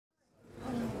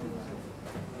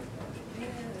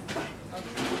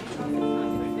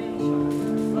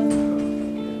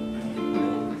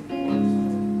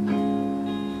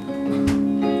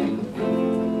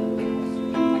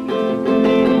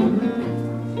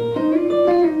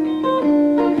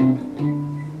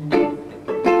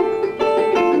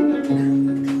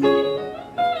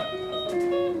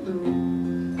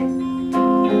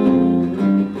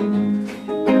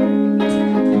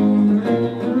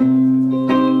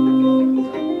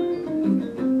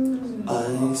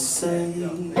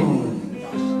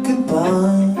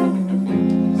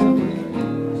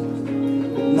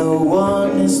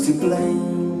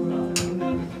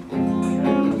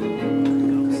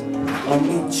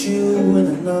you in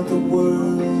another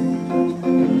world,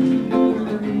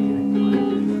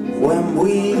 when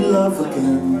we love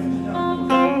again,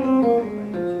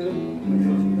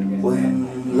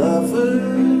 when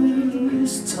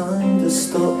lovers time to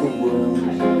stop the world,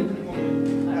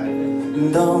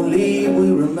 and only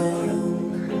we remain,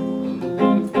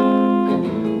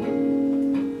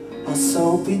 our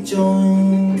soul be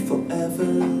joined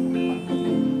forever,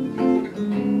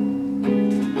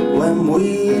 when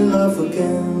we love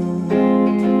again.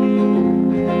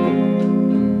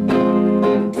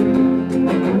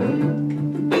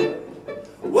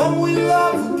 When we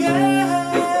love again,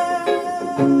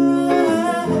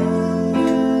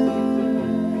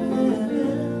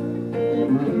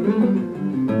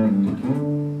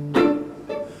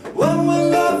 when we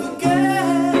love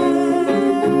again,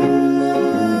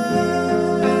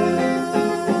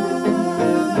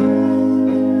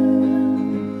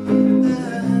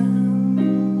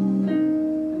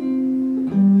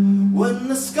 when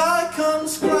the sky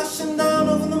comes crashing down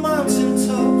over the mountain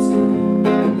tops,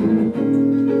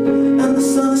 and the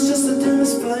sun is just a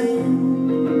dimmest flame,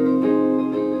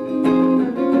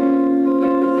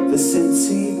 the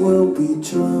city will be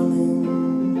drowning,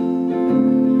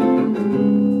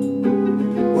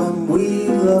 when we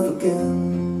love again.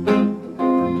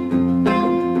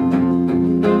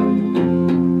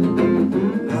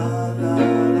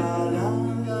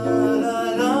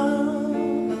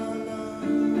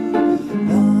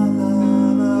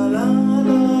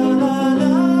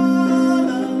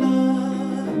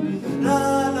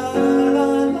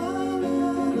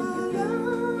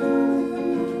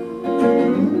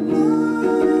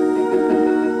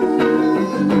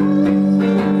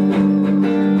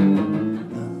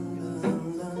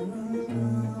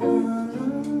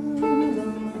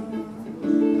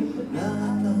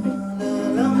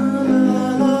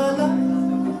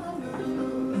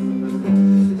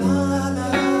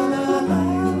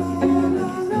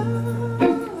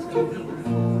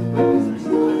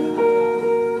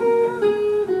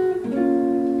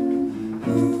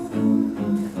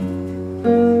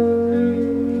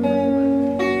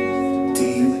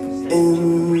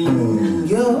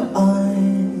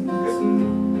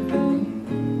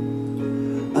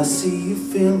 I see you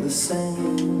feel the same.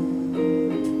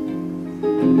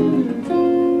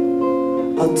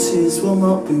 Our tears will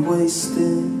not be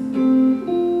wasted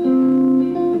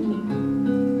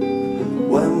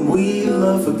when we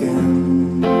love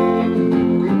again.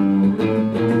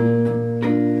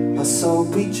 Our soul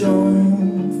be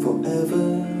joined forever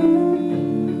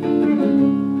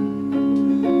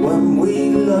when we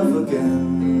love again.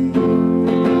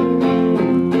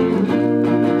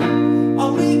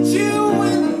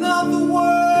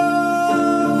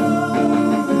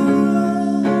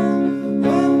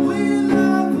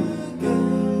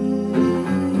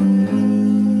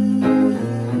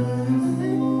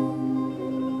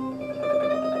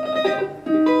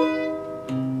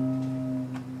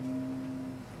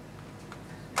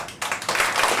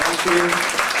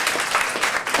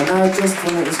 And now just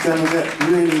when it was going to get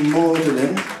really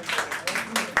maudlin,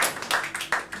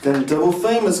 then Double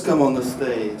Famous come on the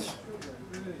stage.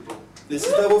 This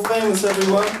is Double Famous,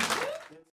 everyone.